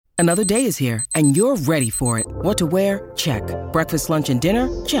Another day is here, and you're ready for it. What to wear? Check. Breakfast, lunch, and dinner?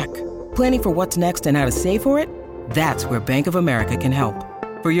 Check. Planning for what's next and how to save for it? That's where Bank of America can help.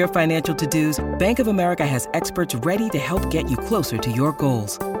 For your financial to-dos, Bank of America has experts ready to help get you closer to your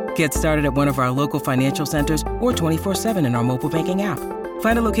goals. Get started at one of our local financial centers or 24/7 in our mobile banking app.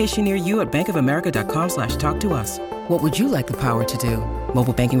 Find a location near you at bankofamerica.com/talktous. What would you like the power to do?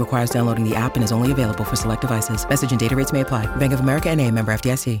 Mobile banking requires downloading the app and is only available for select devices. Message and data rates may apply. Bank of America N.A., member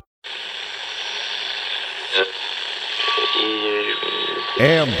FDIC.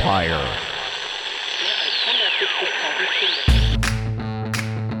 Empire.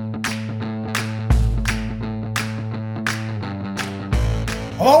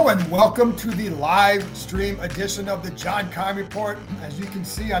 Hello and welcome to the live stream edition of the John Keim Report. As you can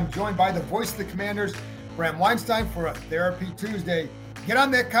see, I'm joined by the voice of the Commanders, Bram Weinstein, for a Therapy Tuesday. Get on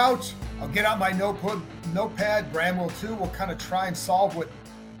that couch. I'll get out my notepad. Bram will too. We'll kind of try and solve what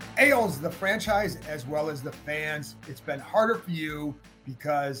ails the franchise as well as the fans. It's been harder for you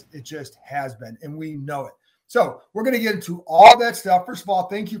because it just has been, and we know it. So we're going to get into all that stuff. First of all,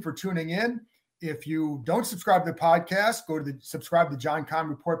 thank you for tuning in. If you don't subscribe to the podcast, go to subscribe to the John Keim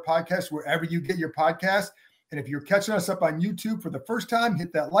Report podcast, wherever you get your podcast. And if you're catching us up on YouTube for the first time,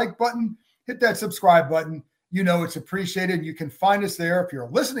 hit that like button, hit that subscribe button. You know it's appreciated. You can find us there if you're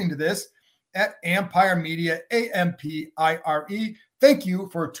listening to this at Empire Media, AMPIRE. Thank you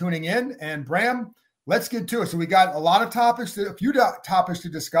for tuning in. And Bram, let's get to it. So we got a lot of topics, a few topics to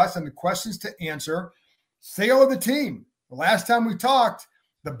discuss and the questions to answer. Sale of the team. The last time we talked,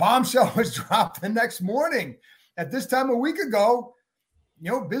 the bombshell was dropped the next morning. At this time a week ago,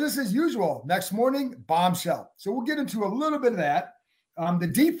 business as usual. Next morning, bombshell. So we'll get into a little bit of that. The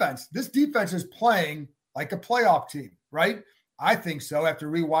defense. This defense is playing like a playoff team, right? I think so. After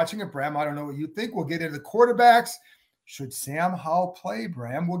rewatching it, Bram, I don't know what you think. We'll get into the quarterbacks. Should Sam Howell play,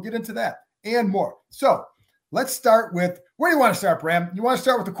 Bram? We'll get into that and more. So let's start with, where do you want to start, Bram? You want to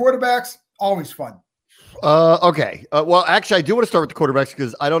start with the quarterbacks? Always fun. Okay. Well, actually, I do want to start with the quarterbacks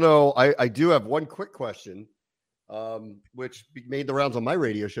because I don't know. I do have one quick question, which made the rounds on my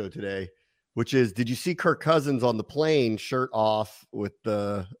radio show today, which is, did you see Kirk Cousins on the plane, shirt off with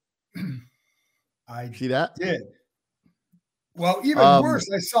the I see that? Did. Well, even worse,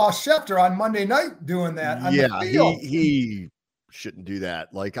 I saw Schefter on Monday night doing that on the field. He shouldn't do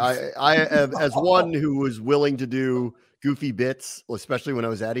that. Like I as one who was willing to do goofy bits, especially when I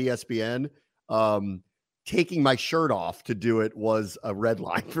was at ESPN, taking my shirt off to do it was a red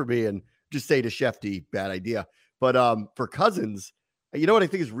line for me. And just say to Shefty, bad idea. But for Cousins, you know what I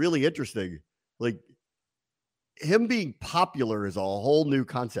think is really interesting? Like him being popular is a whole new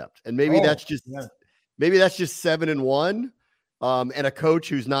concept. And maybe that's just 7-1. And a coach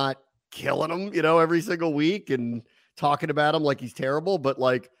who's not killing him, every single week and talking about him like he's terrible. But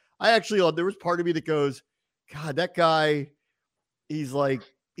like, there was part of me that goes, God, that guy, he's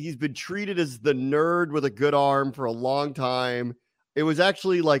been treated as the nerd with a good arm for a long time. It was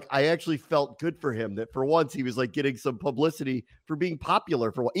actually like, I actually felt good for him that for once he was like getting some publicity for being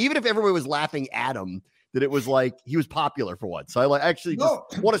popular for even if everybody was laughing at him, that it was like he was popular for once. So I just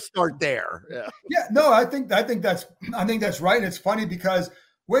want to start there. Yeah. No, I think that's right. And it's funny because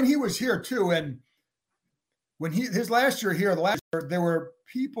when he was here too, and when his last year here, there were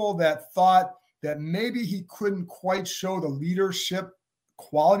people that thought that maybe he couldn't quite show the leadership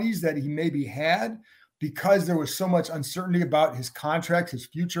qualities that he maybe had because there was so much uncertainty about his contract, his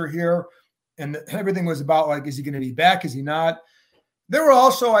future here. And everything was about like, is he going to be back? Is he not? There were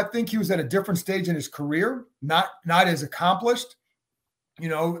also, I think he was at a different stage in his career, not as accomplished,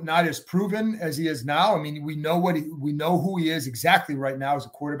 not as proven as he is now. I mean, we know who he is exactly right now as a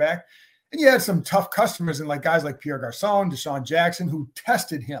quarterback. And you had some tough customers and like guys like Pierre Garçon, Deshaun Jackson, who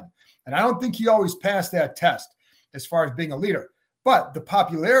tested him. And I don't think he always passed that test as far as being a leader. But the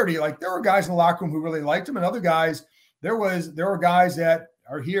popularity, like there were guys in the locker room who really liked him, and other guys, there were guys that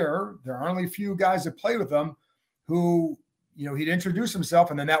are here. There are only a few guys that play with him who, he'd introduce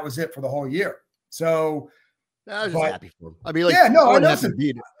himself, and then that was it for the whole year. So I was just happy for him. I mean, like, I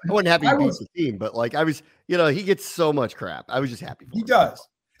wasn't happy to beat the team, but like I was, he gets so much crap. I was just happy for him. He does.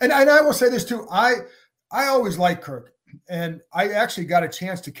 And I will say this too. I always liked Kirk. And I actually got a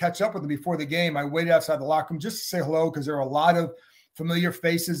chance to catch up with him before the game. I waited outside the locker room just to say hello because there are a lot of familiar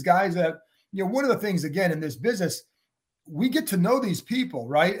faces, guys that, one of the things, again, in this business, we get to know these people,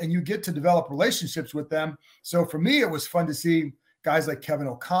 right? And you get to develop relationships with them. So for me, it was fun to see guys like Kevin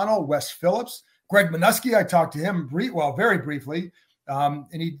O'Connell, Wes Phillips, Greg Minuski. I talked to him very briefly. And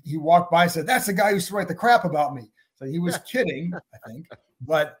he walked by and said, that's the guy who used to write the crap about me. So he was kidding, I think.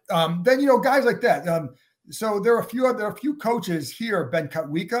 But then, guys like that, So there are a few coaches here. Ben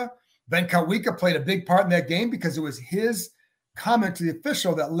Kutwika played a big part in that game because it was his comment to the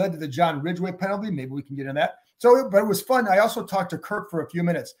official that led to the John Ridgway penalty. Maybe we can get into that. But it was fun. I also talked to Kirk for a few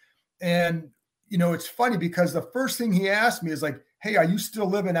minutes, and it's funny because the first thing he asked me is like, "Hey, are you still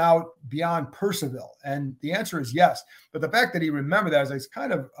living out beyond Purcellville?" And the answer is yes. But the fact that he remembered that is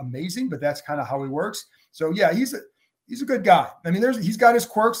kind of amazing. But that's kind of how he works. So yeah, he's a good guy. I mean, he's got his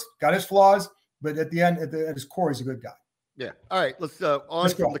quirks, got his flaws, but at the end, at his core, he's a good guy. Yeah. All right. Let's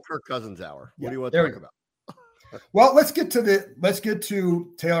from the Kirk Cousins hour. What do you want to talk about? Well, let's get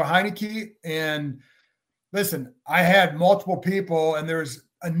to Taylor Heinicke. And listen, I had multiple people, and there's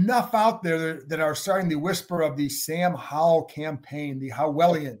enough out there that are starting the whisper of the Sam Howell campaign, the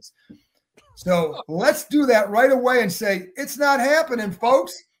Howellians. So let's do that right away and say it's not happening,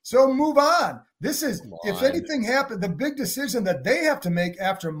 folks. So move on. This is, if anything happened, the big decision that they have to make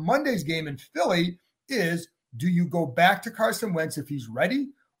after Monday's game in Philly is, do you go back to Carson Wentz if he's ready,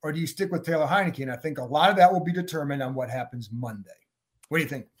 or do you stick with Taylor Heinicke? And I think a lot of that will be determined on what happens Monday. What do you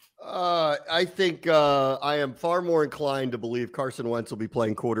think? I think I am far more inclined to believe Carson Wentz will be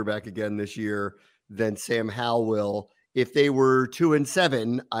playing quarterback again this year than Sam Howell will. If they were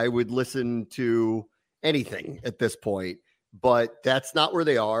 2-7, I would listen to anything at this point, but that's not where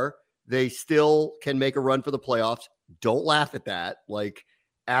they are. They still can make a run for the playoffs. Don't laugh at that. Like,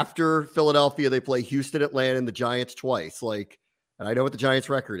 after Philadelphia, they play Houston, Atlanta, and the Giants twice. Like, and I know what the Giants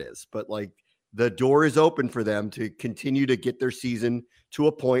record is, but like, the door is open for them to continue to get their season to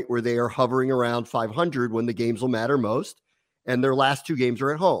a point where they are hovering around 500 when the games will matter most. And their last 2 games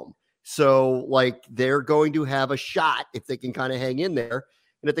are at home. So like, they're going to have a shot if they can kind of hang in there.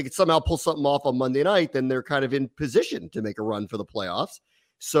 And if they can somehow pull something off on Monday night, then they're kind of in position to make a run for the playoffs.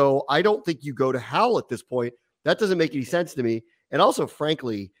 So I don't think you go to Howell at this point. That doesn't make any sense to me. And also,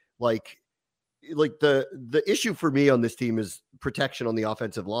 frankly, like the issue for me on this team is protection on the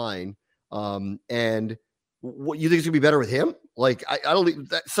offensive line. And what you think is gonna be better with him? Like, I don't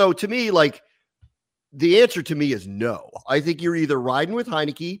that. So to me, like, the answer to me is no. I think you're either riding with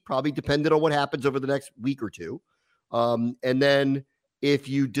Heinicke, probably dependent on what happens over the next week or two. And then if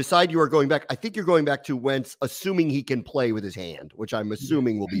you decide you are going back, I think you're going back to Wentz, assuming he can play with his hand, which I'm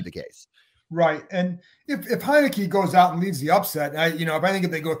assuming will be the case. Right. And if Heinicke goes out and leads the upset,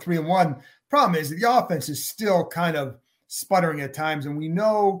 if they go 3-1, problem is that the offense is still kind of sputtering at times. And we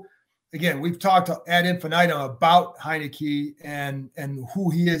know, again, we've talked ad infinitum about Heinicke and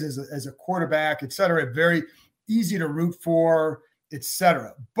who he is as a quarterback, et cetera. Very easy to root for, et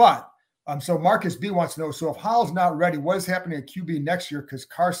cetera. But so Marcus B wants to know, so if Howell's not ready, what is happening at QB next year? Because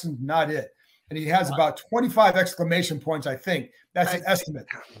Carson's not it. And he has about 25 exclamation points, I think. That's an estimate.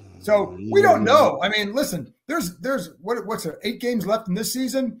 So we don't know. I mean, listen, there's what's there, 8 games left in this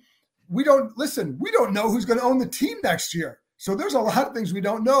season? We don't know who's going to own the team next year. So there's a lot of things we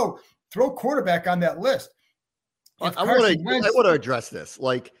don't know. Throw quarterback on that list. I want to address this.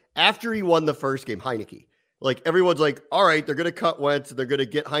 Like, after he won the first game, Heinicke, like, everyone's like, all right, they're going to cut Wentz. They're going to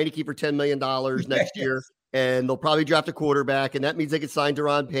get Heinicke for $10 million next year. And they'll probably draft a quarterback. And that means they can sign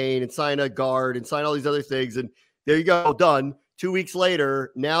Deron Payne and sign a guard and sign all these other things. And there you go, done. 2 weeks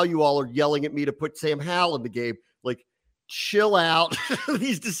later, now you all are yelling at me to put Sam Howell in the game. Like, chill out.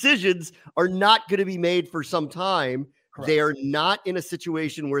 These decisions are not going to be made for some time. Correct. They are not in a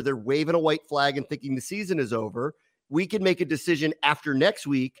situation where they're waving a white flag and thinking the season is over. We can make a decision after next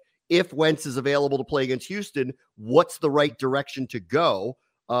week if Wentz is available to play against Houston, what's the right direction to go.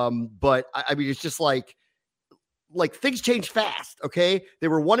 But I mean, it's just like things change fast. Okay. They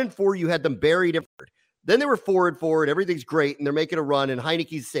were 1-4. You had them buried. Then they were 4-4 and everything's great. And they're making a run and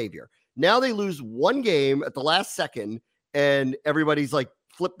Heinicke's savior. Now they lose one game at the last second and everybody's like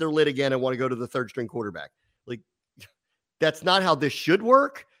flip their lid again and want to go to the 3rd string quarterback. Like, that's not how this should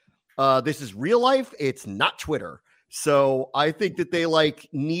work. This is real life. It's not Twitter. So I think that they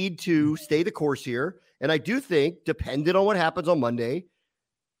need to stay the course here. And I do think, depending on what happens on Monday,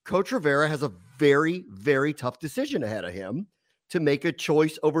 Coach Rivera has a very, very tough decision ahead of him to make a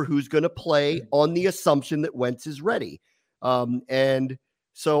choice over who's going to play on the assumption that Wentz is ready. And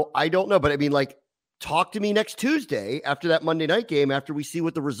so I don't know, but I mean, talk to me next Tuesday after that Monday night game, after we see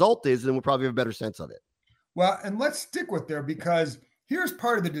what the result is, and we'll probably have a better sense of it. Well, and let's stick with there because here's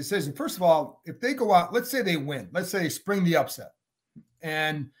part of the decision. First of all, if they go out, let's say they win, let's say they spring the upset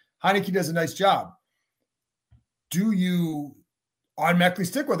and Heinicke does a nice job. Do you automatically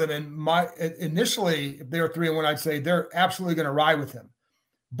stick with him? And initially, if they were 3-1, I'd say they're absolutely going to ride with him.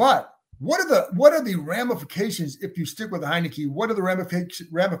 But what are the ramifications if you stick with Heinicke? What are the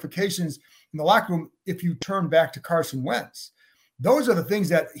ramifications in the locker room if you turn back to Carson Wentz? those are the things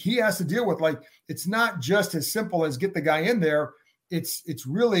that he has to deal with. Like, it's not just as simple as get the guy in there. It's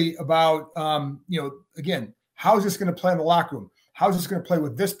really about, again, how is this going to play in the locker room? How is this going to play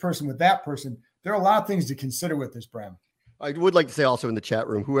with this person, with that person? There are a lot of things to consider with this, Bram. I would like to say also in the chat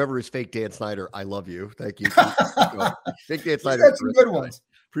room, whoever is fake Dan Snyder, I love you. Thank you. Fake Dan Snyder. That's some good ones.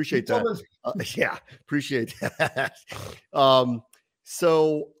 Appreciate that. Appreciate that.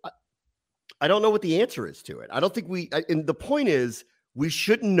 So I don't know what the answer is to it. I don't think and the point is, we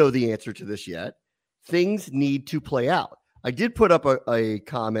shouldn't know the answer to this yet. Things need to play out. I did put up a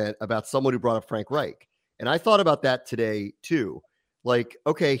comment about someone who brought up Frank Reich. And I thought about that today too. Like,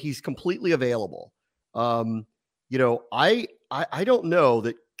 okay, he's completely available. I don't know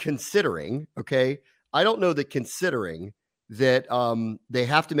that considering that they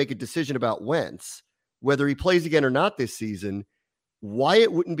have to make a decision about Wentz, whether he plays again or not this season, why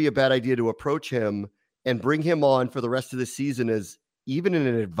it wouldn't be a bad idea to approach him and bring him on for the rest of the season as even in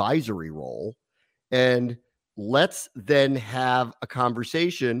an advisory role. And let's then have a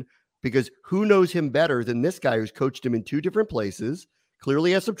conversation, because who knows him better than this guy who's coached him in two different places,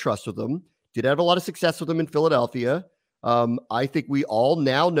 clearly has some trust with him, did have a lot of success with him in Philadelphia. I think we all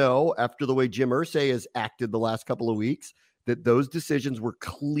now know, after the way Jim Irsay has acted the last couple of weeks, that those decisions were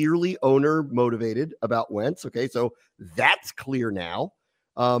clearly owner motivated about Wentz. Okay, so that's clear now.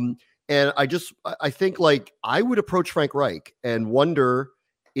 And I think like I would approach Frank Reich and wonder,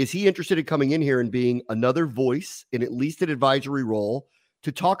 is he interested in coming in here and being another voice in at least an advisory role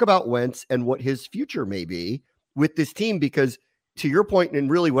to talk about Wentz and what his future may be with this team? Because to your point, and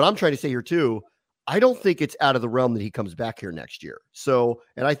really what I'm trying to say here too, I don't think it's out of the realm that he comes back here next year. So,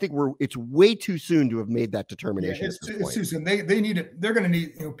 and I think it's way too soon to have made that determination. Yeah, it's too soon. They need it. They're going to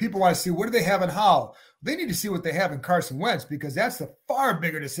need, people want to see, what do they have in Howell? They need to see what they have in Carson Wentz, because that's a far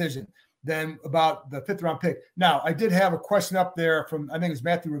bigger decision than about the 5th round pick. Now, I did have a question up there from, I think it was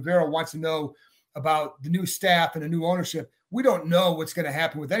Matthew Rivera, wants to know about the new staff and the new ownership. We don't know what's going to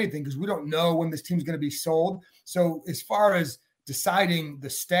happen with anything, because we don't know when this team's going to be sold. So as far as deciding the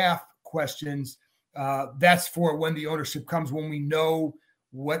staff questions, that's for when the ownership comes, when we know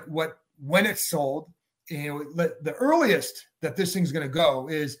when it's sold. The earliest that this thing's going to go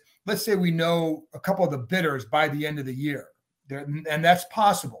is, let's say we know a couple of the bidders by the end of the year, and that's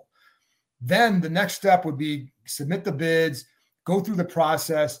possible. Then the next step would be submit the bids, go through the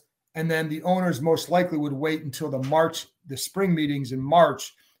process, and then the owners most likely would wait until the spring meetings in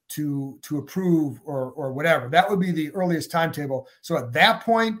March to approve or whatever. That would be the earliest timetable. So at that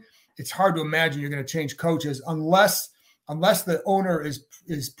point, it's hard to imagine you're going to change coaches unless the owner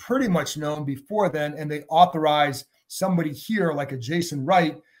is pretty much known before then, and they authorize somebody here like a Jason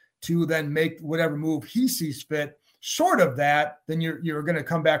Wright to then make whatever move he sees fit. Short of that, then you're going to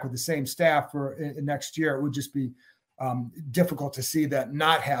come back with the same staff for next year. It would just be difficult to see that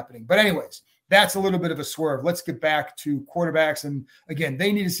not happening. But anyways, that's a little bit of a swerve. Let's get back to quarterbacks. And again,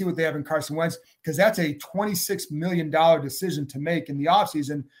 they need to see what they have in Carson Wentz, because that's a $26 million decision to make in the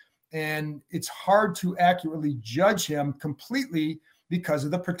offseason. And it's hard to accurately judge him completely because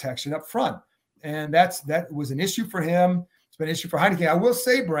of the protection up front. And that was an issue for him. It's been an issue for Heinicke. I will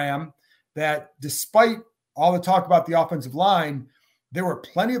say, Bram, that despite all the talk about the offensive line, there were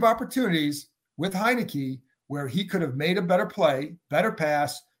plenty of opportunities with Heinicke where he could have made a better play, better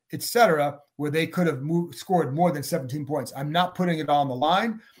pass, etc., where they could have scored more than 17 points. I'm not putting it on the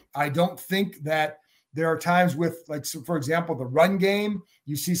line. I don't think that there are times with, like, so for example, the run game,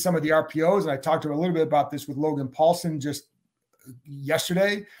 you see some of the RPOs, and I talked a little bit about this with Logan Paulson just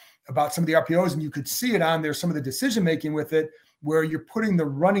yesterday about some of the RPOs, and you could see it on there, some of the decision-making with it, where you're putting the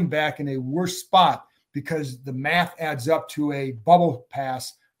running back in a worse spot because the math adds up to a bubble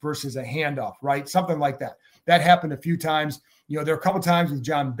pass versus a handoff, right? Something like that. That happened a few times. There are a couple of times with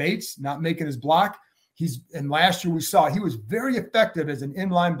John Bates not making his block. And last year we saw he was very effective as an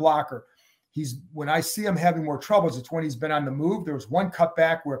inline blocker. When I see him having more troubles, it's when he's been on the move. There was one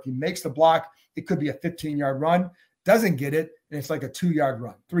cutback where if he makes the block, it could be a 15-yard run, doesn't get it, and it's like a 2-yard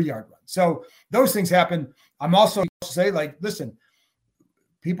run, 3-yard run. So those things happen. I'm also say, like, listen,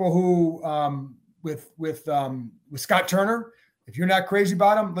 people who with Scott Turner, if you're not crazy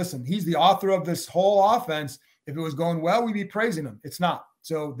about him, listen, he's the author of this whole offense. If it was going well, we'd be praising him. It's not.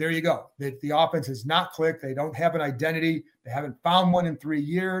 So there you go. The offense has not clicked. They don't have an identity. They haven't found one in 3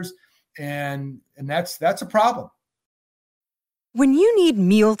 years. And that's a problem. When you need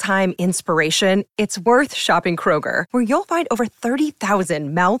mealtime inspiration, it's worth shopping Kroger, where you'll find over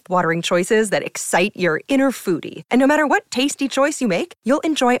 30,000 mouth-watering choices that excite your inner foodie. And no matter what tasty choice you make, you'll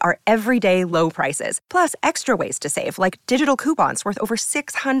enjoy our everyday low prices, plus extra ways to save, like digital coupons worth over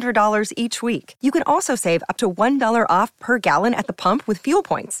 $600 each week. You can also save up to $1 off per gallon at the pump with fuel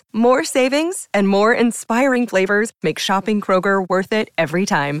points. More savings and more inspiring flavors make shopping Kroger worth it every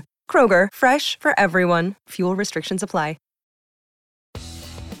time. Kroger, fresh for everyone. Fuel restrictions apply.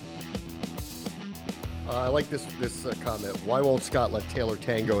 I like this comment. Why won't Scott let Taylor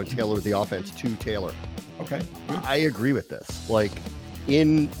tango and tailor the offense to Taylor? Okay. I agree with this. Like,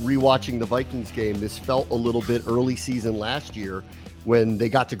 in rewatching the Vikings game, this felt a little bit early season last year when they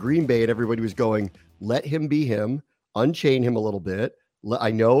got to Green Bay and everybody was going, let him be him, unchain him a little bit.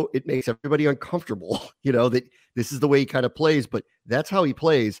 I know it makes everybody uncomfortable, that this is the way he kind of plays, but that's how he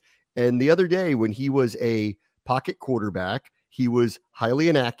plays. And the other day when he was a pocket quarterback, he was highly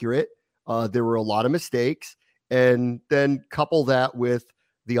inaccurate. There were a lot of mistakes, and then couple that with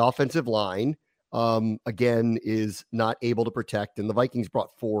the offensive line, again, is not able to protect. And the Vikings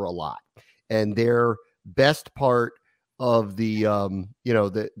brought 4 a lot, and their best part of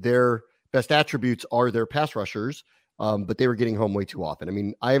their best attributes are their pass rushers. But they were getting home way too often. I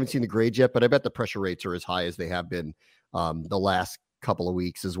mean, I haven't seen the grades yet, but I bet the pressure rates are as high as they have been the last couple of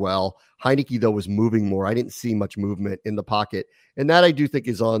weeks as well. Heinicke, though, was moving more. I didn't see much movement in the pocket, and that I do think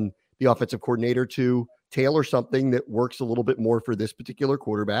is on the offensive coordinator to tailor something that works a little bit more for this particular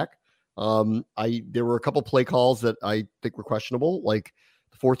quarterback. There were a couple play calls that I think were questionable. Like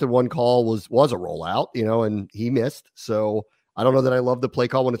the 4th and 1 call was a rollout, and he missed. So I don't know that I love the play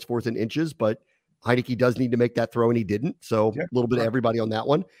call when it's 4th and inches, but Heinicke does need to make that throw and he didn't. So a little bit of everybody on that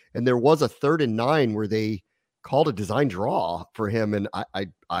one. And there was a 3rd and 9 where they called a design draw for him. And I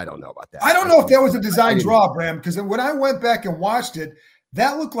don't know about that. I don't know if that was a design draw, Bram, because when I went back and watched it,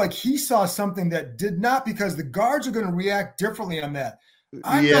 that looked like he saw something that did not, because the guards are going to react differently on that.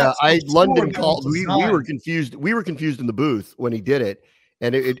 London called. We were confused. We were confused in the booth when he did it.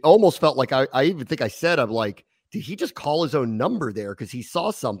 And it almost felt like I even think I said, I'm like, did he just call his own number there? Because he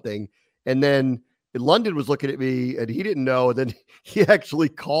saw something. And then London was looking at me and he didn't know. And then he actually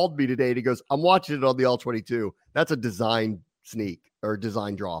called me today and he goes, I'm watching it on the All-22. That's a design sneak or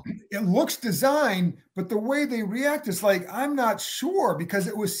design draw. It looks designed, but the way they react is like, I'm not sure, because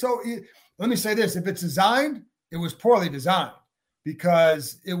it was so, let me say this. If it's designed, it was poorly designed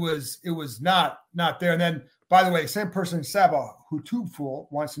because it was not there. And then, by the way, same person, Saba, who Tube Fool,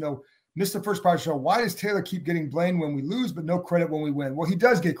 wants to know, missed the first part of the show, why does Taylor keep getting blamed when we lose, but no credit when we win? Well, he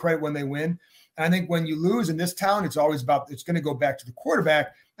does get credit when they win. And I think when you lose in this town, it's always it's going to go back to the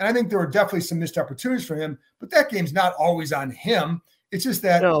quarterback. And I think there were definitely some missed opportunities for him, but that game's not always on him. It's just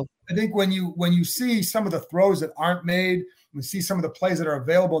that I think when you see some of the throws that aren't made, we see some of the plays that are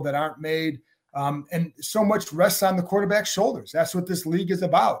available that aren't made, and so much rests on the quarterback's shoulders. That's what this league is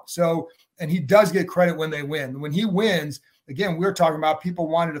about. So, and he does get credit when they win. When he wins, again, we're talking about people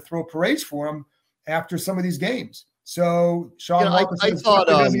wanted to throw parades for him after some of these games. So Sean Walker says,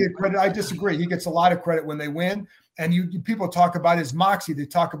 doesn't get credit. I disagree. He gets a lot of credit when they win. And you people talk about his moxie. They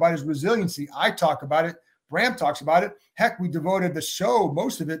talk about his resiliency. I talk about it. Bram talks about it. Heck, we devoted the show,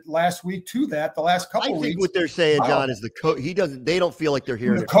 most of it last week, to that. The last couple of weeks. I think what they're saying, John, is the coach. They don't feel like they're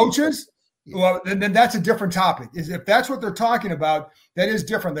hearing the coaches. Well, then that's a different topic. If that's what they're talking about, that is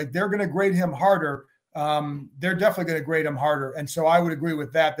different. Like they're going to grade him harder. They're definitely going to grade him harder. And so I would agree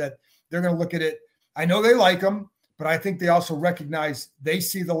with that they're going to look at it. I know they like him, but I think they also recognize they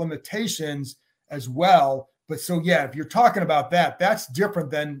see the limitations as well. But so, yeah, if you're talking about that, that's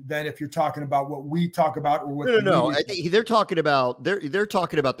different than if you're talking about what we talk about or what. No. I think they're talking about they're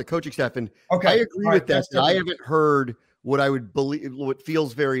talking about the coaching staff, and I agree with that. I haven't heard what I would believe, what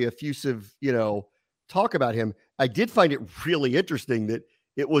feels very effusive, talk about him. I did find it really interesting that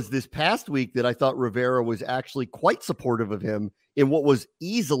it was this past week that I thought Rivera was actually quite supportive of him in what was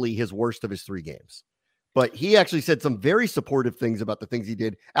easily his worst of his 3 games. But he actually said some very supportive things about the things he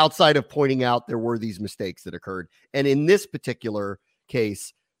did outside of pointing out there were these mistakes that occurred. And in this particular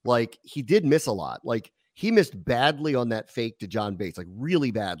case, like he did miss a lot. Like he missed badly on that fake to John Bates, like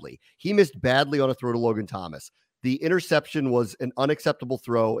really badly. He missed badly on a throw to Logan Thomas. The interception was an unacceptable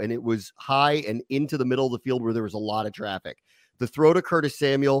throw, and it was high and into the middle of the field where there was a lot of traffic. The throw to Curtis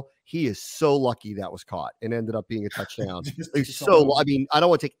Samuel, he is so lucky that was caught and ended up being a touchdown. I mean, I don't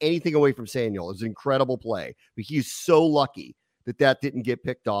want to take anything away from Samuel. It was an incredible play, but he's so lucky that didn't get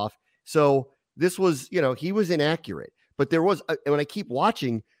picked off. So this was, he was inaccurate, but there was, when I keep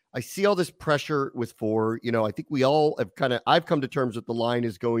watching, I see all this pressure with 4, I think we all have I've come to terms with the line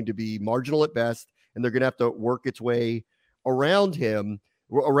is going to be marginal at best, and they're going to have to work its way around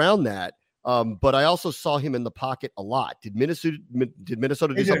that. But I also saw him in the pocket a lot. Did Minnesota do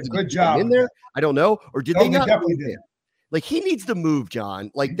something a good job in there? I don't know. Or did they not definitely move did. him? Like, he needs to move,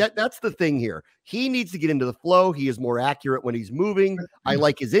 John. Like, that's the thing here. He needs to get into the flow. He is more accurate when he's moving. I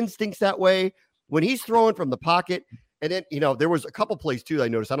like his instincts that way. When he's throwing from the pocket, and then, there was a couple plays too I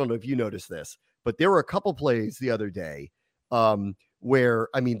noticed. I don't know if you noticed this, but there were a couple plays the other day where,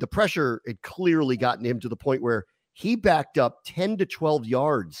 the pressure had clearly gotten him to the point where he backed up 10 to 12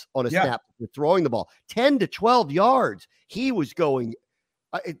 yards on a snap with throwing the ball. 10 to 12 yards. He was going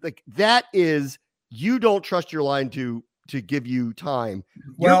like that is, you don't trust your line to give you time.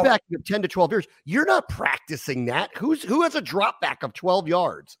 You're backing up 10 to 12 yards. You're not practicing that. Who has a drop back of 12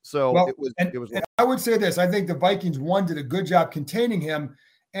 yards? So it was. And I would say this. I think the Vikings did a good job containing him.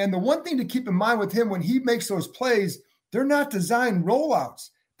 And the one thing to keep in mind with him, when he makes those plays, they're not designed rollouts.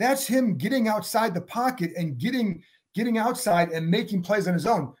 That's him getting outside the pocket and getting outside and making plays on his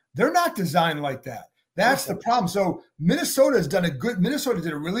own. They're not designed like that. That's the problem. So Minnesota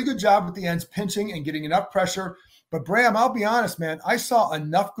did a really good job with the ends pinching and getting enough pressure. But Bram, I'll be honest, man, I saw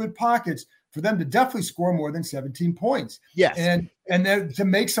enough good pockets for them to definitely score more than 17 points. Yes. And then to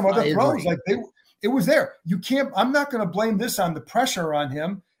make some other throws, it was there. I'm not going to blame this on the pressure on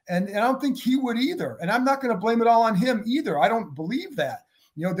him. And I don't think he would either. And I'm not going to blame it all on him either. I don't believe that.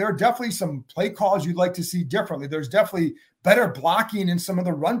 There are definitely some play calls you'd like to see differently. There's definitely better blocking in some of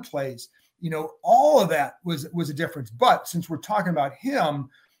the run plays. All of that was a difference. But since we're talking about him,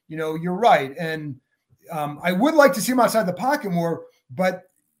 you're right. And I would like to see him outside the pocket more, but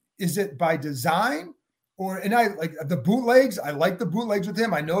is it by design? And I like the bootlegs. I like the bootlegs with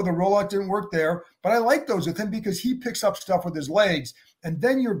him. I know the rollout didn't work there, but I like those with him because he picks up stuff with his legs. And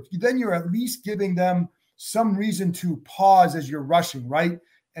then you're at least giving them some reason to pause as you're rushing, right?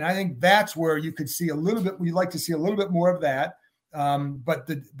 And I think that's where you could see we'd like to see a little bit more of that. But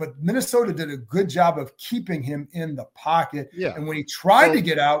Minnesota did a good job of keeping him in the pocket. Yeah. And when he tried to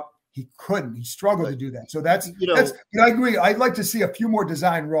get out, he couldn't. He struggled to do that. So that's I agree. I'd like to see a few more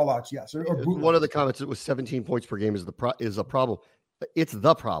design rollouts. Yes. Or one of the comments, it was 17 points per game is a problem. It's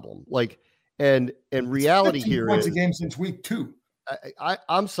the problem. Like, and reality here points is a game since week 2.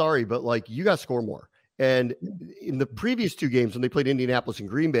 I'm sorry, but like, you got to score more. And in the previous 2 games when they played Indianapolis and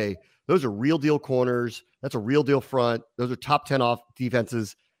Green Bay, those are real deal corners. That's a real deal front. Those are top 10 off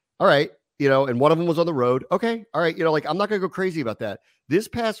defenses. All right. And one of them was on the road. Okay. All right. I'm not going to go crazy about that. This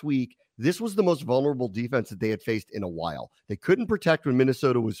past week, this was the most vulnerable defense that they had faced in a while. They couldn't protect when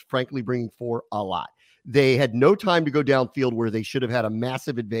Minnesota was frankly bringing 4 a lot. They had no time to go downfield where they should have had a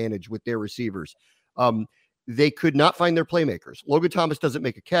massive advantage with their receivers. They could not find their playmakers. Logan Thomas doesn't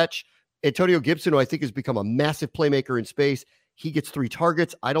make a catch. Antonio Gibson, who I think has become a massive playmaker in space, he gets 3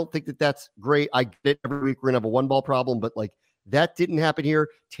 targets. I don't think that that's great. I get it. Every week we're going to have a 1-ball problem, but like, that didn't happen here.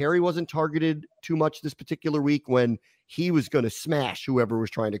 Terry wasn't targeted too much this particular week when he was going to smash whoever was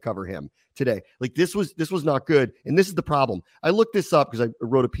trying to cover him today. Like, this was not good. And this is the problem. I looked this up because I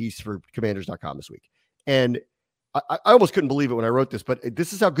wrote a piece for commanders.com this week. And I almost couldn't believe it when I wrote this, but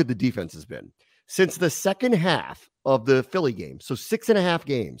this is how good the defense has been. Since the second half of the Philly game, so 6.5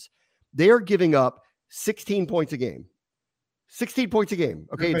 games, they are giving up 16 points a game. 16 points a game.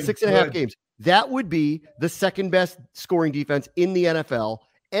 Okay, in 6.5 games. That would be the second best scoring defense in the NFL,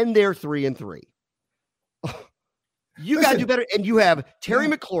 and they're 3-3. You got to do better. And you have Terry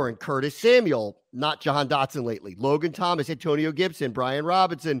McLaurin, Curtis Samuel, not Jahan Dotson lately, Logan Thomas, Antonio Gibson, Brian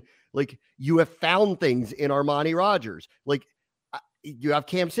Robinson. Like, you have found things in Armani Rogers. Like, you have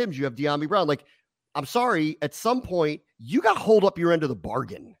Cam Sims, you have De'Ami Brown. Like, I'm sorry, at some point, you got to hold up your end of the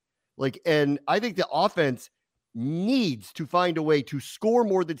bargain. Like, and I think the offense needs to find a way to score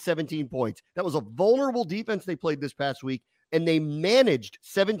more than 17 points. That was a vulnerable defense they played this past week, and they managed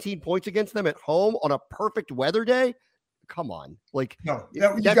 17 points against them at home on a perfect weather day. Come on. Like, no,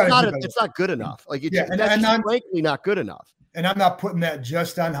 it's not good enough. Like, that's frankly not good enough. And I'm not putting that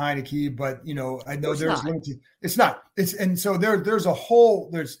just on Heineke, but I know there's limited. It's not. And so there's a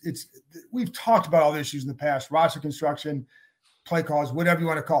whole, we've talked about all the issues in the past, roster construction, play calls, whatever you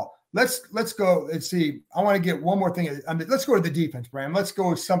want to call. Let's go. Let's see. I want to get one more thing. Let's go to the defense, Bram. Let's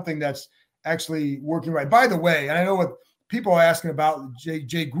go with something that's actually working right. By the way, and I know what people are asking about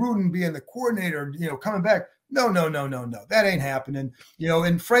Jay Gruden being the coordinator, coming back. No. That ain't happening.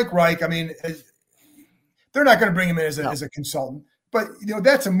 And Frank Reich, I mean, they're not going to bring him in as a consultant. But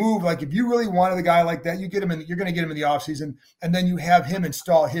that's a move. Like if you really wanted a guy like that, you get him in. You're going to get him in the offseason, and then you have him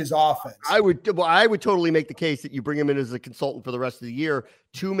install his offense. I would totally make the case that you bring him in as a consultant for the rest of the year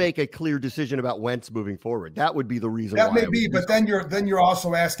to make a clear decision about Wentz moving forward. That would be the reason. That may be, but then you're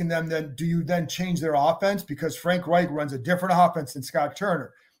also asking them. Then do you then change their offense because Frank Reich runs a different offense than Scott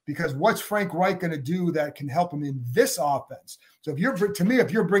Turner? Because what's Frank Reich going to do that can help him in this offense? So if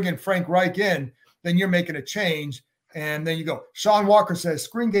you're bringing Frank Reich in, then you're making a change. And then you go. Sean Walker says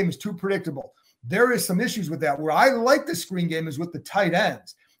screen game is too predictable. There is some issues with that. Where I like the screen game is with the tight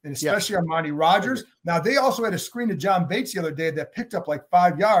ends, and especially Armani Rogers. Now, they also had a screen to John Bates the other day that picked up like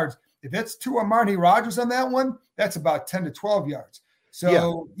 5 yards. If it's to Armani Rogers on that one, that's about 10 to 12 yards.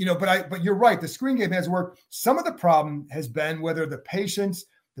 So, but you're right. The screen game has worked. Some of the problem has been whether the patience,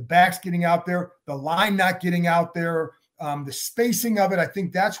 the backs getting out there, the line not getting out there, the spacing of it. I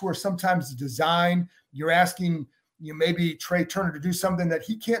think that's where sometimes the design, you're asking maybe Trey Turner to do something that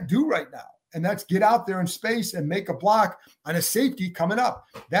he can't do right now. And that's get out there in space and make a block on a safety coming up.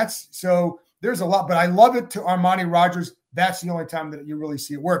 There's a lot, but I love it to Armani Rogers. That's the only time that you really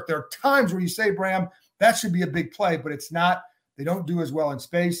see it work. There are times where you say, Bram, that should be a big play, but it's not. They don't do as well in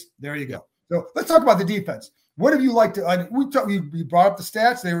space. There you go. So let's talk about the defense. What have you liked to, we brought up the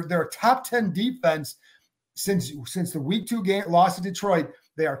stats. They're a top 10 defense since the week 2 game loss to Detroit.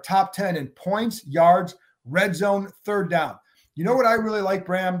 They are top 10 in points, yards, red zone, third down. You know what I really like,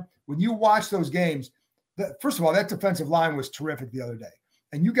 Bram? When you watch those games, first of all, that defensive line was terrific the other day.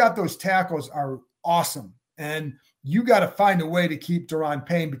 And you got those tackles are awesome. And you got to find a way to keep Daron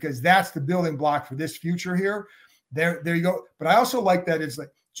Payne because that's the building block for this future here. There you go. But I also like that it's like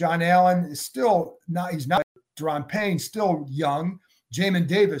John Allen is still not, he's not Daron Payne, still young. Jamin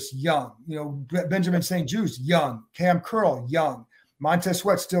Davis, young. Benjamin St-Juste, young. Cam Curl, young. Montez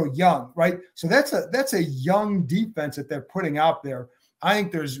Sweat still young, right? So that's a young defense that they're putting out there. I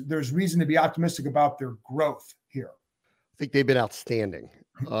think there's reason to be optimistic about their growth here. I think they've been outstanding.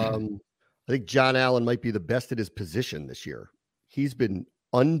 I think John Allen might be the best at his position this year. He's been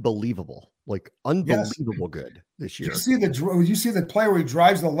unbelievable, good this year. You see the play where he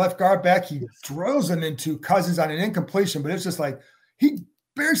drives the left guard back. He drills him into Cousins on an incompletion, but it's just like he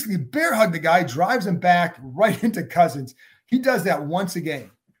basically bear hugged the guy, drives him back right into Cousins. He does that once a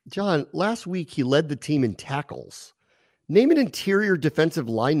game. John, last week he led the team in tackles. Name an interior defensive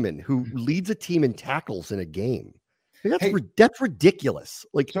lineman who leads a team in tackles in a game. That's ridiculous.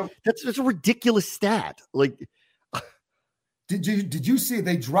 That's a ridiculous stat. Did you see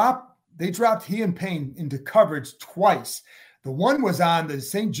they dropped he and Payne into coverage twice? The one was on the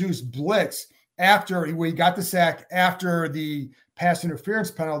St-Juste blitz after he got the sack after the pass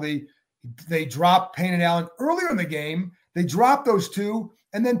interference penalty. They dropped Payne and Allen earlier in the game. They dropped those two,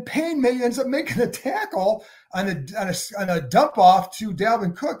 and then Payne ends up making a tackle on a dump off to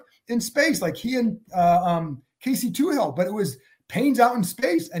Dalvin Cook in space, like he and Casey Toohill. But it was Payne's out in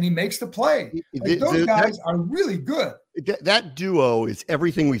space, and he makes the play. Those guys are really good. That duo is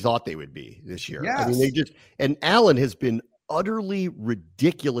everything we thought they would be this year. Yes. I mean, and Allen has been utterly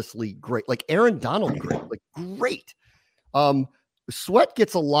ridiculously great. Like Aaron Donald, great. Sweat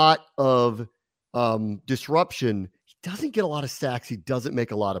gets a lot of disruption. He doesn't get a lot of sacks. He doesn't make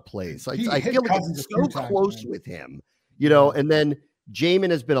a lot of plays. I feel like it's so close with him, and then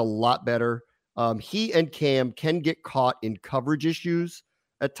Jamin has been a lot better. He and Cam can get caught in coverage issues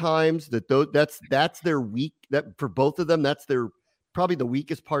at times. That's their weak. That for both of them, that's their probably the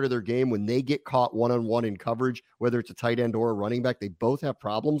weakest part of their game when they get caught one-on-one in coverage, whether it's a tight end or a running back. They both have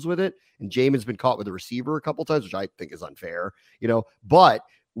problems with it. And Jamin's been caught with a receiver a couple times, which I think is unfair, But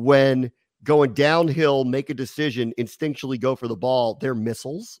when going downhill, make a decision, instinctually go for the ball, they're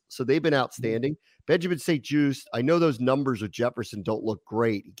missiles. So they've been outstanding. Benjamin St-Juste, I know those numbers with Jefferson don't look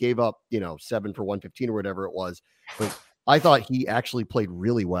great. He gave up, 7 for 115 or whatever it was. But I thought he actually played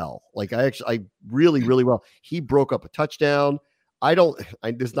really well. I really well. He broke up a touchdown.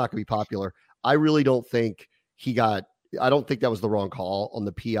 This is not going to be popular. I really don't think I don't think that was the wrong call on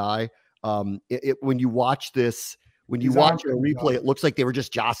the PI. When you watch this, when you watch a replay, it looks like they were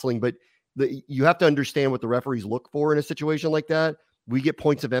just jostling, but you have to understand what the referees look for in a situation like that. We get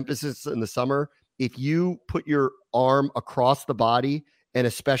points of emphasis in the summer. If you put your arm across the body and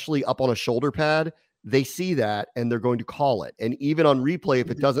especially up on a shoulder pad, they see that and they're going to call it. And even on replay,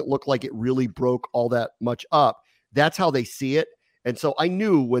 if it doesn't look like it really broke all that much up, that's how they see it. And so I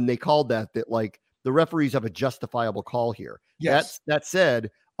knew when they called that the referees have a justifiable call here. Yes. That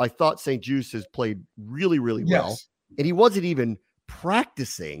said, I thought St-Juste has played really, really well. And he wasn't even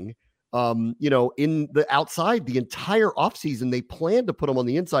practicing, in the outside the entire offseason. They planned to put him on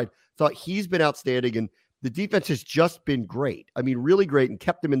the inside. Thought he's been outstanding. And the defense has just been great. I mean, really great, and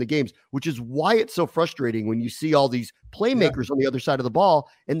kept them in the games, which is why it's so frustrating when you see all these playmakers on the other side of the ball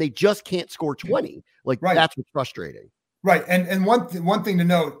and they just can't score 20. Like, that's what's frustrating. Right. And one thing to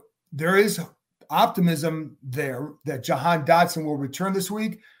note, there is optimism there that Jahan Dotson will return this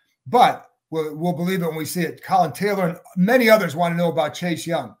week, but we'll believe it when we see it. Colin Taylor and many others want to know about Chase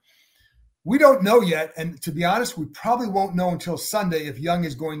Young. We don't know yet, and to be honest, we probably won't know until Sunday if Young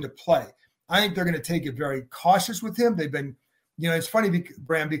is going to play. I think they're going to take it very cautious with him. They've been, it's funny,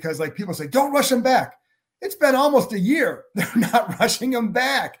 Bram, because like people say, don't rush him back. It's been almost a year. They're not rushing him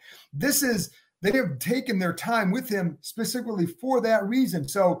back. They have taken their time with him specifically for that reason.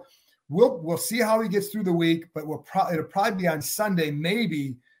 So we'll see how he gets through the week, but it'll probably be on Sunday,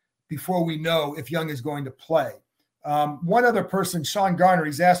 maybe, before we know if Young is going to play. One other person, Sean Garner,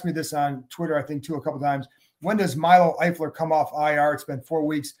 he's asked me this on Twitter, I think, too, a couple of times. When does Milo Eifler come off IR? It's been 4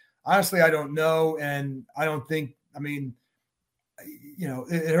 weeks. Honestly, I don't know, and I don't think,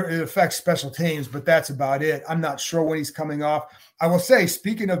 it affects special teams, but that's about it. I'm not sure when he's coming off. I will say,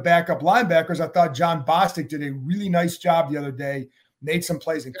 speaking of backup linebackers, I thought John Bostic did a really nice job the other day, made some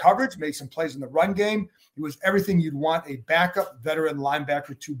plays in coverage, made some plays in the run game. It was everything you'd want a backup veteran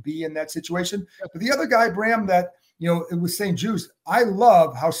linebacker to be in that situation. But the other guy, Bram, that, it was St. Jude's, I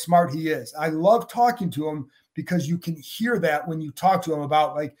love how smart he is. I love talking to him because you can hear that when you talk to him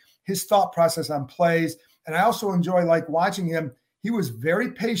about like his thought process on plays. And I also enjoy like watching him. He was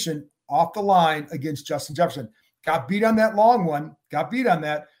very patient off the line against Justin Jefferson. Got beat on that long one,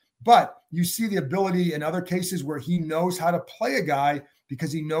 but you see the ability in other cases where he knows how to play a guy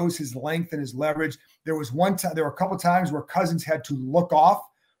because he knows his length and his leverage. There were a couple of times where Cousins had to look off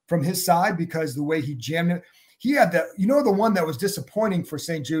from his side because the way he jammed it. He had that, the one that was disappointing for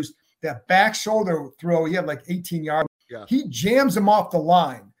St. Jude's, that back shoulder throw. He had like 18 yards. Yeah. He jams him off the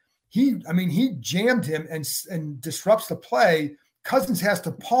line. He jammed him and disrupts the play. Cousins has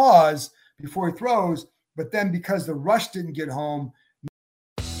to pause before he throws, but then because the rush didn't get home.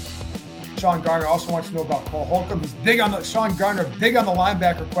 Sean Garner also wants to know about Cole Holcomb. He's big on Sean Garner, big on the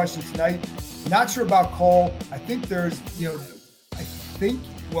linebacker question tonight. Not sure about Cole. I think let's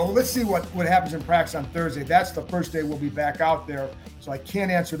see what happens in practice on Thursday. That's the first day we'll be back out there, so I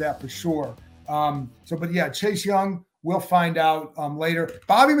can't answer that for sure. Chase Young, we'll find out later.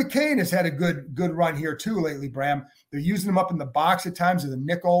 Bobby McCain has had a good run here too lately, Bram. They're using him up in the box at times in the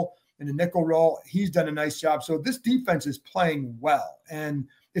nickel role. He's done a nice job. So this defense is playing well, and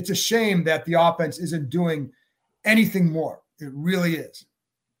it's a shame that the offense isn't doing anything more. It really is.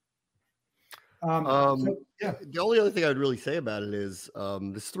 The only other thing I would really say about it is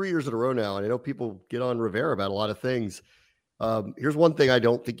this 3 years in a row now, and I know people get on Rivera about a lot of things. Here's one thing I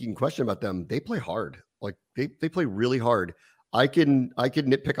don't think you can question about them. They play hard. Like they play really hard. I can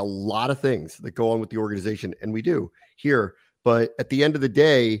nitpick a lot of things that go on with the organization, and we do here. But at the end of the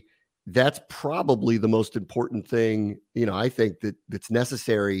day, that's probably the most important thing, I think that's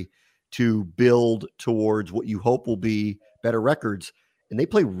necessary to build towards what you hope will be better records. And they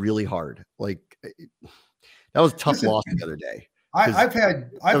play really hard. Like that was a tough loss the other day. I've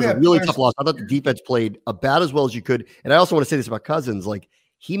had a really tough loss. I thought the defense played about as well as you could. And I also want to say this about Cousins. Like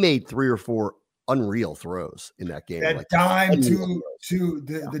he made 3 or 4 unreal throws in that game. That dime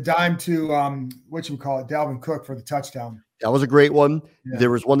the dime to Dalvin Cook for the touchdown. That was a great one. Yeah. There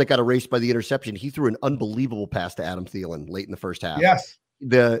was one that got erased by the interception. He threw an unbelievable pass to Adam Thielen late in the first half. Yes.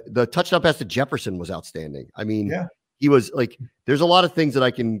 The touchdown pass to Jefferson was outstanding. I mean, he was like, there's a lot of things that I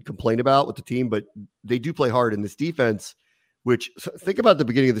can complain about with the team, but they do play hard in this defense, which think about the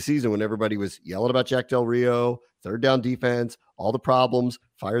beginning of the season when everybody was yelling about Jack Del Rio, third down defense, all the problems,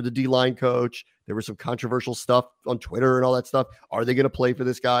 fired the D-line coach. There was some controversial stuff on Twitter and all that stuff. Are they going to play for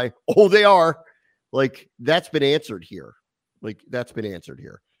this guy? Oh, they are. Like that's been answered here.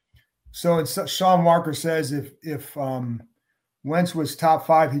 So, and Sean Walker says if Wentz was top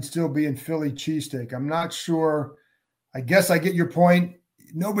 5, he'd still be in Philly cheesesteak. I'm not sure. I guess I get your point.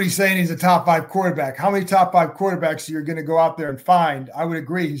 Nobody's saying he's a top 5 quarterback. How many top 5 quarterbacks are you going to go out there and find? I would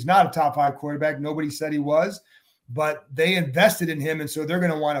agree. He's not a top 5 quarterback. Nobody said he was, but they invested in him. And so they're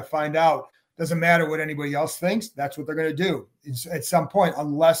going to want to find out. Doesn't matter what anybody else thinks. That's what they're going to do at some point,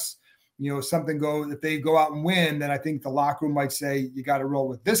 unless, if they go out and win, then I think the locker room might say, you got to roll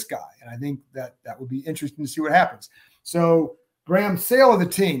with this guy. And I think that would be interesting to see what happens. So Graham, sale of the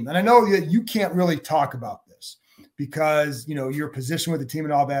team. And I know that you can't really talk about this because, your position with the team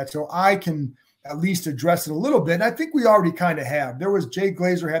and all that. So I can at least address it a little bit. And I think we already kind of have. There was Jay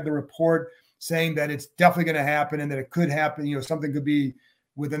Glazer had the report saying that it's definitely going to happen and that it could happen. Something could be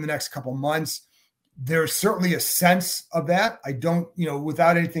within the next couple months. There's certainly a sense of that. I don't,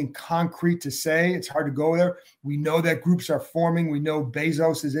 without anything concrete to say, it's hard to go there. We know that groups are forming. We know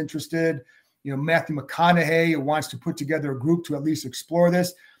Bezos is interested. Matthew McConaughey wants to put together a group to at least explore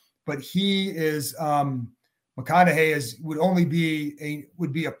this. But McConaughey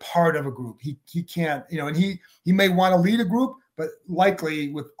would be a part of a group. He can't, and he may want to lead a group, but likely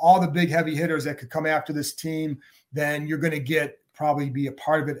with all the big heavy hitters that could come after this team, then you're going to probably be a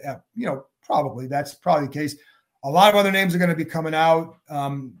part of it. Probably that's probably the case. A lot of other names are going to be coming out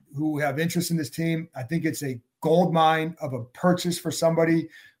who have interest in this team. I think it's a gold mine of a purchase for somebody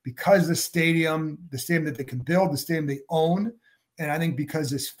because the stadium that they can build, the stadium they own. And I think because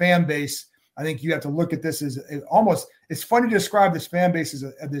this fan base, I think you have to look at this as it's funny to describe this fan base as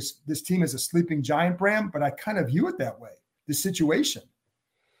this team as a sleeping giant, Bram, but I kind of view it that way, the situation.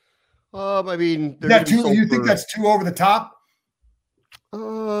 I mean, you think that's too over the top?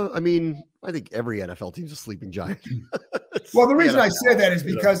 I think every NFL team's a sleeping giant. Well, the reason I say that is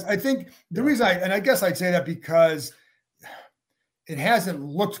because I think I guess I'd say that because it hasn't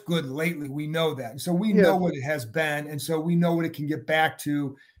looked good lately. We know that. And so we know what it has been. And so we know what it can get back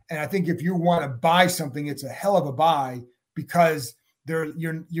to. And I think if you want to buy something, it's a hell of a buy because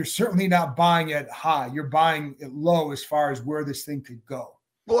you're certainly not buying it high. You're buying it low as far as where this thing could go.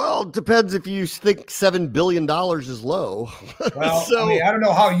 Well, it depends if you think $7 billion is low. Well, I don't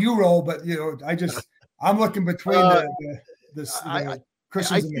know how you roll, but I'm looking between the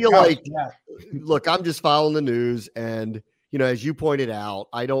Christians. I feel like, look, I'm just following the news, and as you pointed out,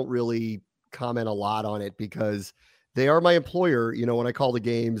 I don't really comment a lot on it because they are my employer. When I call the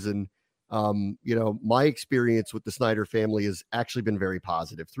games, and my experience with the Snyder family has actually been very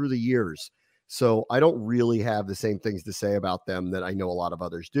positive through the years. So I don't really have the same things to say about them that I know a lot of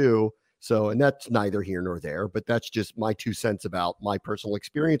others do. So, and that's neither here nor there, but that's just my 2 cents about my personal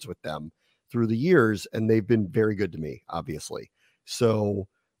experience with them through the years. And they've been very good to me, obviously. So,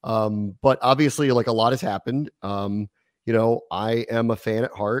 but obviously like a lot has happened. I am a fan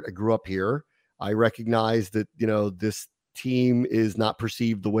at heart. I grew up here. I recognize that, this team is not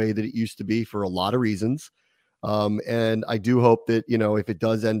perceived the way that it used to be for a lot of reasons. And I do hope that, if it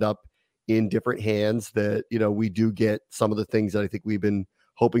does end up in different hands that, we do get some of the things that I think we've been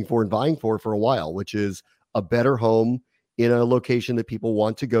hoping for and vying for a while, which is a better home in a location that people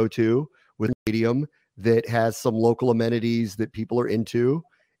want to go to with a stadium that has some local amenities that people are into.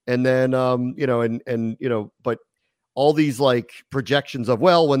 And then, but all these like projections of,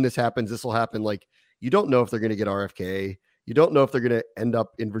 well, when this happens, this will happen. Like, you don't know if they're going to get RFK. You don't know if they're going to end up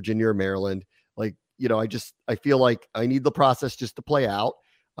in Virginia or Maryland. Like, I feel like I need the process just to play out.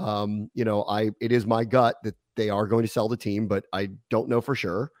 It is my gut that they are going to sell the team, but I don't know for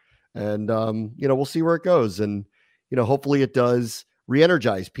sure. And, we'll see where it goes. And, hopefully it does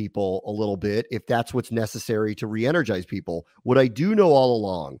re-energize people a little bit if that's what's necessary to re-energize people. What I do know all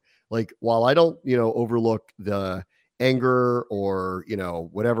along, like, while I don't, overlook the anger or,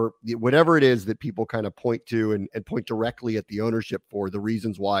 whatever it is that people kind of point to and point directly at the ownership for the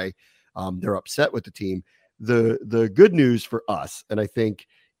reasons why they're upset with the team. The good news for us, and I think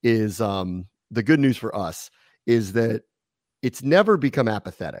is the good news for us is that it's never become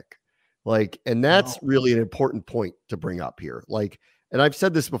apathetic. Like, and that's really an important point to bring up here. Like, and I've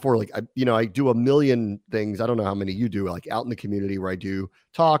said this before, like, I do a million things. I don't know how many you do, like out in the community where I do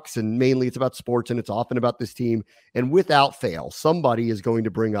talks, and mainly it's about sports and it's often about this team. And without fail, somebody is going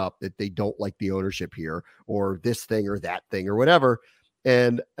to bring up that they don't like the ownership here or this thing or that thing or whatever.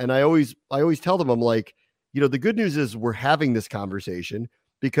 And I always tell them, I'm like, the good news is we're having this conversation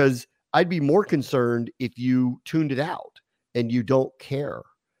because I'd be more concerned if you tuned it out and you don't care.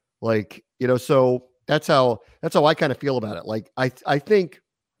 Like, so that's how I kind of feel about it. Like, I think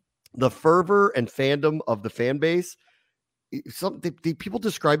the fervor and fandom of the fan base, people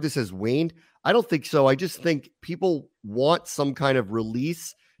describe this as waned. I don't think so. I just think people want some kind of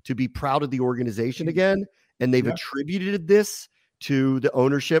release to be proud of the organization again. And they've attributed this to the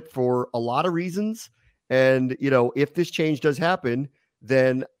ownership for a lot of reasons. And, if this change does happen,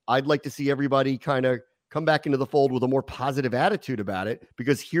 then I'd like to see everybody kind of come back into the fold with a more positive attitude about it,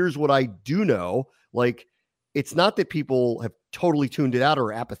 because here's what I do know. Like, it's not that people have totally tuned it out or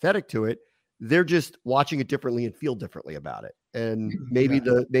are apathetic to it. They're just watching it differently and feel differently about it. And maybe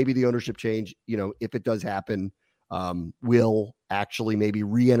the ownership change, if it does happen, will actually maybe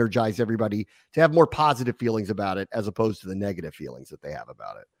re-energize everybody to have more positive feelings about it as opposed to the negative feelings that they have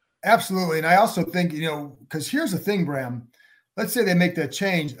about it. Absolutely. And I also think, because here's the thing, Bram, let's say they make that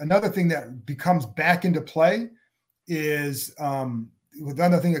change. Another thing that becomes back into play is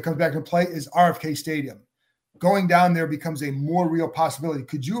another thing that comes back into play is RFK Stadium. Going down there becomes a more real possibility.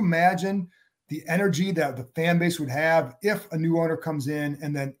 Could you imagine the energy that the fan base would have if a new owner comes in,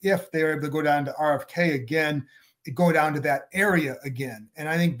 and then if they're able to go down to RFK again, go down to that area again. And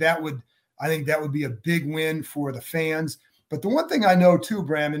I think that would be a big win for the fans. But the one thing I know too,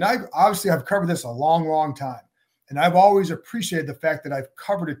 Bram, and I've covered this a long, long time, and I've always appreciated the fact that I've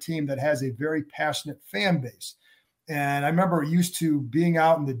covered a team that has a very passionate fan base. And I remember used to being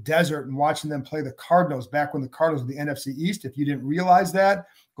out in the desert and watching them play the Cardinals back when the Cardinals were the NFC East. If you didn't realize that,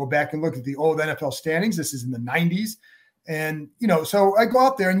 go back and look at the old NFL standings. This is in the 90s. And, so I go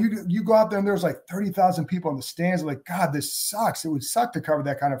out there, and you go out there, and there's like 30,000 people in the stands. Like, God, this sucks. It would suck to cover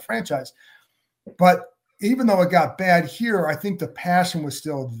that kind of franchise. But even though it got bad here, I think the passion was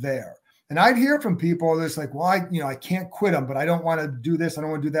still there. And I'd hear from people that's like, well, I can't quit them, but I don't want to do this. I don't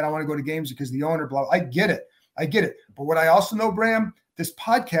want to do that. I want to go to games because the owner, blah. I get it. But what I also know, Bram, this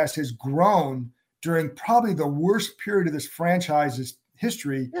podcast has grown during probably the worst period of this franchise's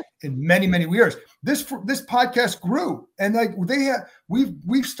history in many, many years. This podcast grew, and like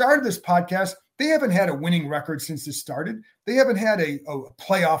we've started this podcast. They haven't had a winning record since this started. They haven't had a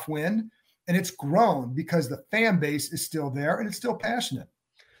playoff win, and it's grown because the fan base is still there and it's still passionate.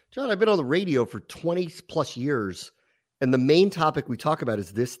 John, I've been on the radio for 20 plus years, and the main topic we talk about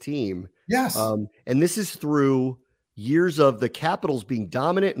is this team. Yes. And this is through years of the Capitals being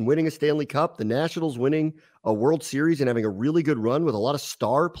dominant and winning a Stanley Cup, the Nationals winning a World Series and having a really good run with a lot of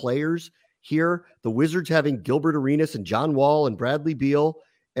star players here, the Wizards having Gilbert Arenas and John Wall and Bradley Beal.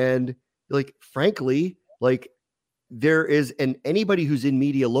 And like, frankly, like there is, and anybody who's in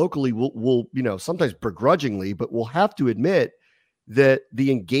media locally will, sometimes begrudgingly, but will have to admit that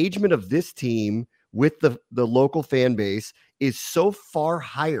the engagement of this team with the local fan base is so far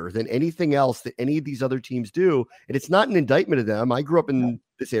higher than anything else that any of these other teams do. And it's not an indictment of them. I grew up in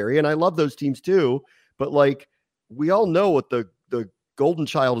this area and I love those teams too. But like, we all know what the golden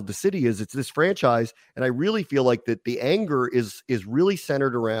child of the city is. It's this franchise. And I really feel like that the anger is really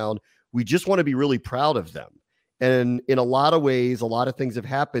centered around, we just want to be really proud of them. And in a lot of ways, a lot of things have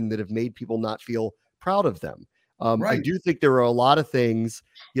happened that have made people not feel proud of them. Right. I do think there are a lot of things,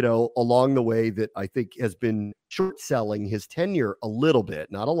 along the way that I think has been short selling his tenure a little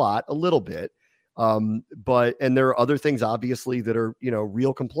bit, not a lot, a little bit. And there are other things obviously that are,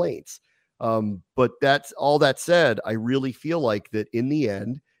 real complaints. But that's all that said, I really feel like that in the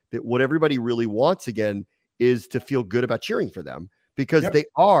end, that what everybody really wants again is to feel good about cheering for them, because they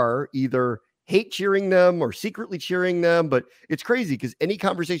are either hate cheering them or secretly cheering them. But it's crazy because any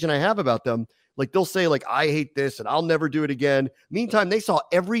conversation I have about them, like they'll say like, I hate this and I'll never do it again. Meantime, they saw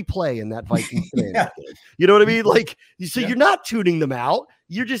every play in that Vikings game. You know what I mean? Like, so you're not tuning them out.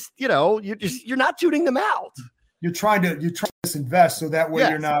 You're just, you're not tuning them out. You're trying to disinvest so that way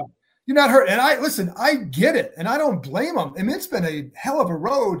you're not hurt. And I get it. And I don't blame them. I mean, it's been a hell of a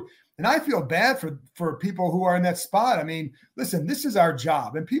road. And I feel bad for people who are in that spot. I mean, listen, this is our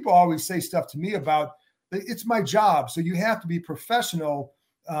job. And people always say stuff to me about, it's my job. So you have to be professional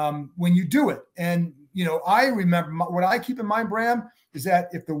when you do it. And, I remember what I keep in mind, Bram, is that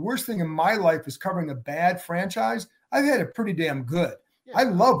if the worst thing in my life is covering a bad franchise, I've had it pretty damn good. Yeah. I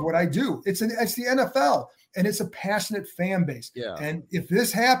love what I do. It's the NFL, and it's a passionate fan base. Yeah. And if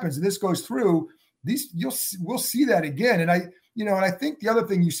this happens and this goes through, we'll see that again. And I think the other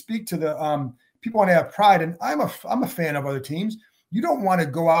thing you speak to the people want to have pride, and I'm a fan of other teams. You don't want to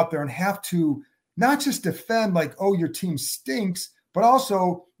go out there and have to not just defend like, oh, your team stinks, but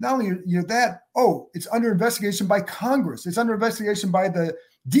also not only you're that, oh, it's under investigation by Congress. It's under investigation by the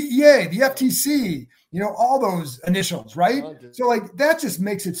DEA, the FTC, all those initials, right? So like that just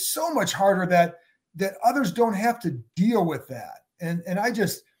makes it so much harder that others don't have to deal with that. And I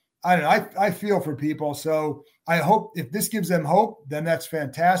don't know. I feel for people. So I hope if this gives them hope, then that's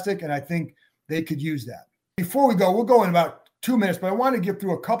fantastic. And I think they could use that. Before we go, we'll go in about 2 minutes, but I want to get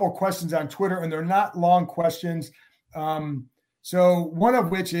through a couple questions on Twitter, and they're not long questions. So one of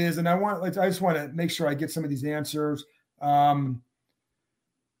which is, and I just want to make sure I get some of these answers.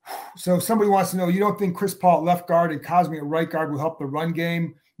 So somebody wants to know, you don't think Chris Paul at left guard and Cosmi at right guard will help the run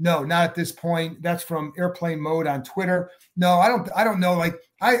game? No, not at this point. That's from Airplane Mode on Twitter. No, I don't know. Like,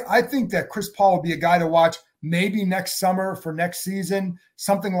 I think that Chris Paul will be a guy to watch maybe next summer for next season,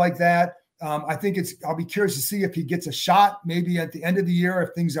 something like that. I think I'll be curious to see if he gets a shot maybe at the end of the year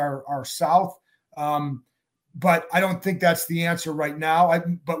if things are south. But I don't think that's the answer right now.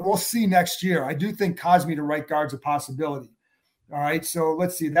 But we'll see next year. I do think Cosmi to right guard's a possibility. All right, so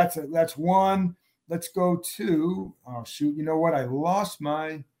let's see. That's one. Let's go to, oh, shoot. You know what? I lost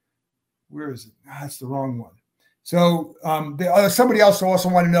where is it? That's the wrong one. So somebody else also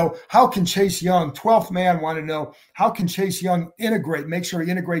want to know, how can Chase Young, 12th man, want to know, how can Chase Young integrate, make sure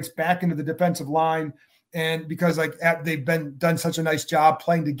he integrates back into the defensive line? And because they've done such a nice job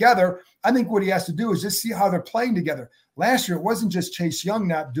playing together, I think what he has to do is just see how they're playing together. Last year, it wasn't just Chase Young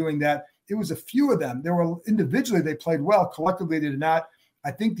not doing that. It was a few of them. There were individually, they played well. Collectively, they did not.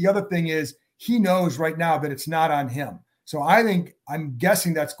 I think the other thing is he knows right now that it's not on him. So I'm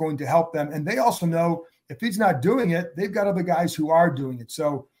guessing that's going to help them. And they also know if he's not doing it, they've got other guys who are doing it.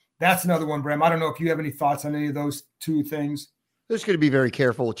 So that's another one, Bram. I don't know if you have any thoughts on any of those two things. They're just going to be very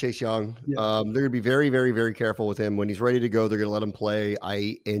careful with Chase Young. Yeah. They're going to be very, very, very careful with him. When he's ready to go, they're going to let him play.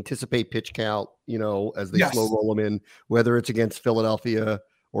 I anticipate pitch count, as they slow roll him in, whether it's against Philadelphia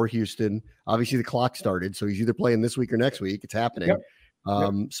or Houston. Obviously, the clock started, so he's either playing this week or next week. It's happening. Yep.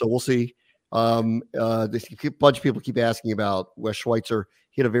 So we'll see. A bunch of people keep asking about Wes Schweitzer.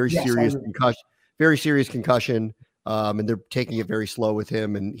 He had a very serious concussion, and they're taking it very slow with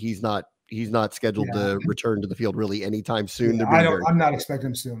him, and he's not scheduled to return to the field really anytime soon. I'm not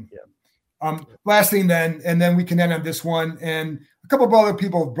expecting him soon. Last thing then, and then we can end on this one. And a couple of other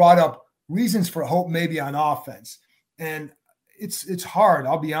people have brought up reasons for hope maybe on offense. And it's hard,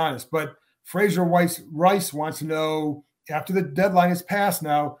 I'll be honest. But Fraser Rice wants to know, after the deadline is passed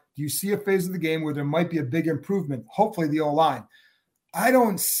now, do you see a phase of the game where there might be a big improvement? Hopefully the O-line. I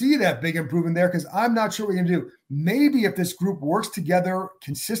don't see that big improvement there because I'm not sure what we're going to do. Maybe if this group works together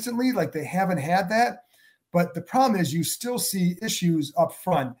consistently, like they haven't had that. But the problem is you still see issues up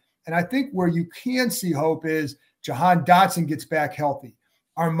front. And I think where you can see hope is Jahan Dotson gets back healthy.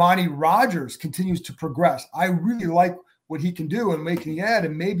 Armani Rogers continues to progress. I really like what he can do and making it add,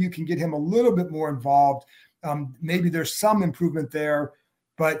 and maybe you can get him a little bit more involved. Maybe there's some improvement there,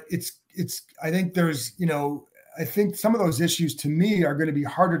 but I think there's, I think some of those issues to me are going to be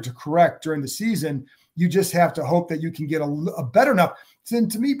harder to correct during the season. You just have to hope that you can get a better enough.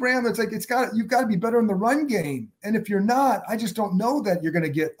 And to me, Bram, it's like you've got to be better in the run game. And if you're not, I just don't know that you're going to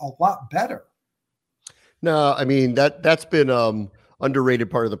get a lot better. No, I mean that's been underrated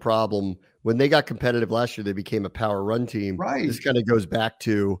part of the problem. When they got competitive last year, they became a power run team. Right. This kind of goes back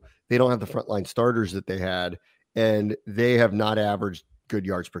to they don't have the frontline starters that they had, and they have not averaged good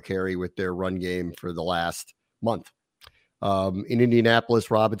yards per carry with their run game for the last month. In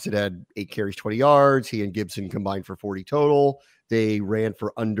Indianapolis, Robinson had 8 carries, 20 yards. He and Gibson combined for 40 total. They ran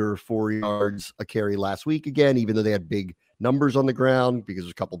for under 4 yards a carry last week again, even though they had big numbers on the ground because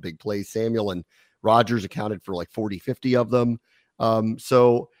there's a couple big plays. Samuel and Rogers accounted for like 40, 50 of them.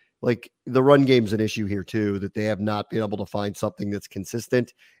 So like the run game's an issue here too, that they have not been able to find something that's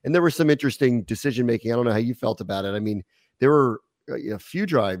consistent. And there was some interesting decision-making. I don't know how you felt about it. I mean, there were a few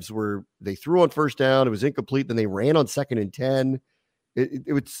drives where they threw on first down. It was incomplete. Then they ran on 2nd and 10.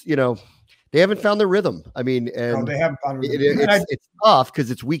 It was, they haven't found their rhythm. I mean, and they haven't found their rhythm. It's tough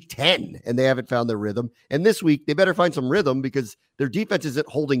because it's week 10 and they haven't found their rhythm. And this week they better find some rhythm because their defense isn't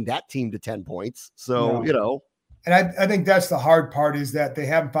holding that team to 10 points. So, And I think that's the hard part is that they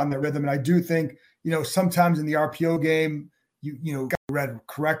haven't found their rhythm. And I do think, sometimes in the RPO game, you got to read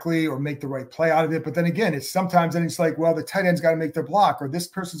correctly or make the right play out of it. But then again, it's like, well, the tight end's got to make their block or this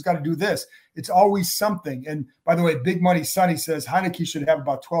person's got to do this. It's always something. And by the way, Big Money Sonny says Heineke should have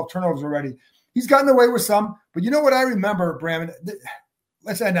about 12 turnovers already. He's gotten away with some. But you know what I remember, Bram?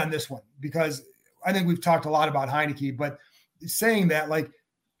 Let's end on this one because I think we've talked a lot about Heineke. But saying that, like,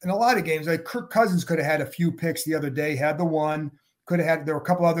 in a lot of games, like Kirk Cousins could have had a few picks the other day, had the one, there were a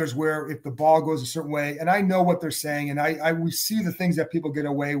couple others where if the ball goes a certain way, and I know what they're saying, and we see the things that people get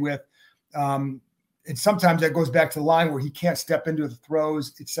away with. And sometimes that goes back to the line where he can't step into the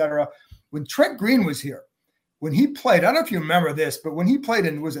throws, et cetera. When Trent Green was here, when he played, I don't know if you remember this, but when he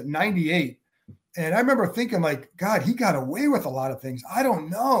played was it 98? And I remember thinking like, God, he got away with a lot of things. I don't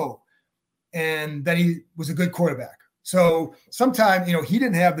know. And then he was a good quarterback. So sometimes, he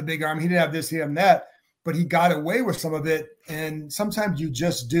didn't have the big arm. He didn't have this, he didn't have that, but he got away with some of it. And sometimes you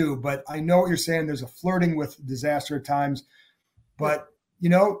just do. But I know what you're saying. There's a flirting with disaster at times. But,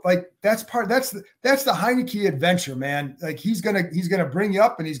 like that's the Heineke adventure, man. Like he's gonna bring you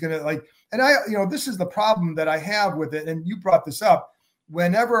up and he's gonna like, and this is the problem that I have with it. And you brought this up.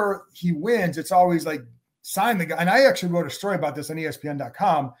 Whenever he wins, it's always like sign the guy. And I actually wrote a story about this on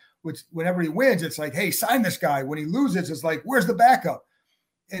ESPN.com. Which whenever he wins, it's like, hey, sign this guy. When he loses, it's like, where's the backup?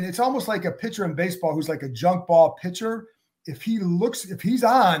 And it's almost like a pitcher in baseball who's like a junk ball pitcher. If he's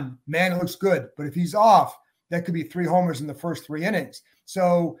on, man, it looks good. But if he's off, that could be 3 homers in the first 3 innings.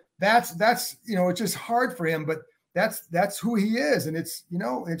 So that's it's just hard for him, but that's who he is. And it's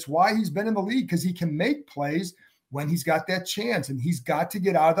why he's been in the league because he can make plays when he's got that chance and he's got to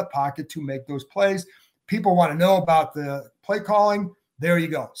get out of the pocket to make those plays. people want to know about the play calling, there you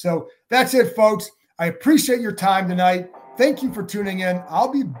go. So that's it, folks. I appreciate your time tonight. Thank you for tuning in.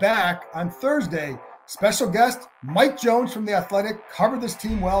 I'll be back on Thursday. Special guest, Mike Jones from The Athletic, covered this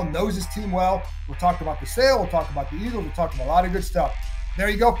team well, knows this team well. We'll talk about the sale. We'll talk about the Eagles. We'll talk about a lot of good stuff. There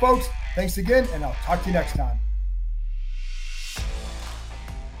you go, folks. Thanks again, and I'll talk to you next time.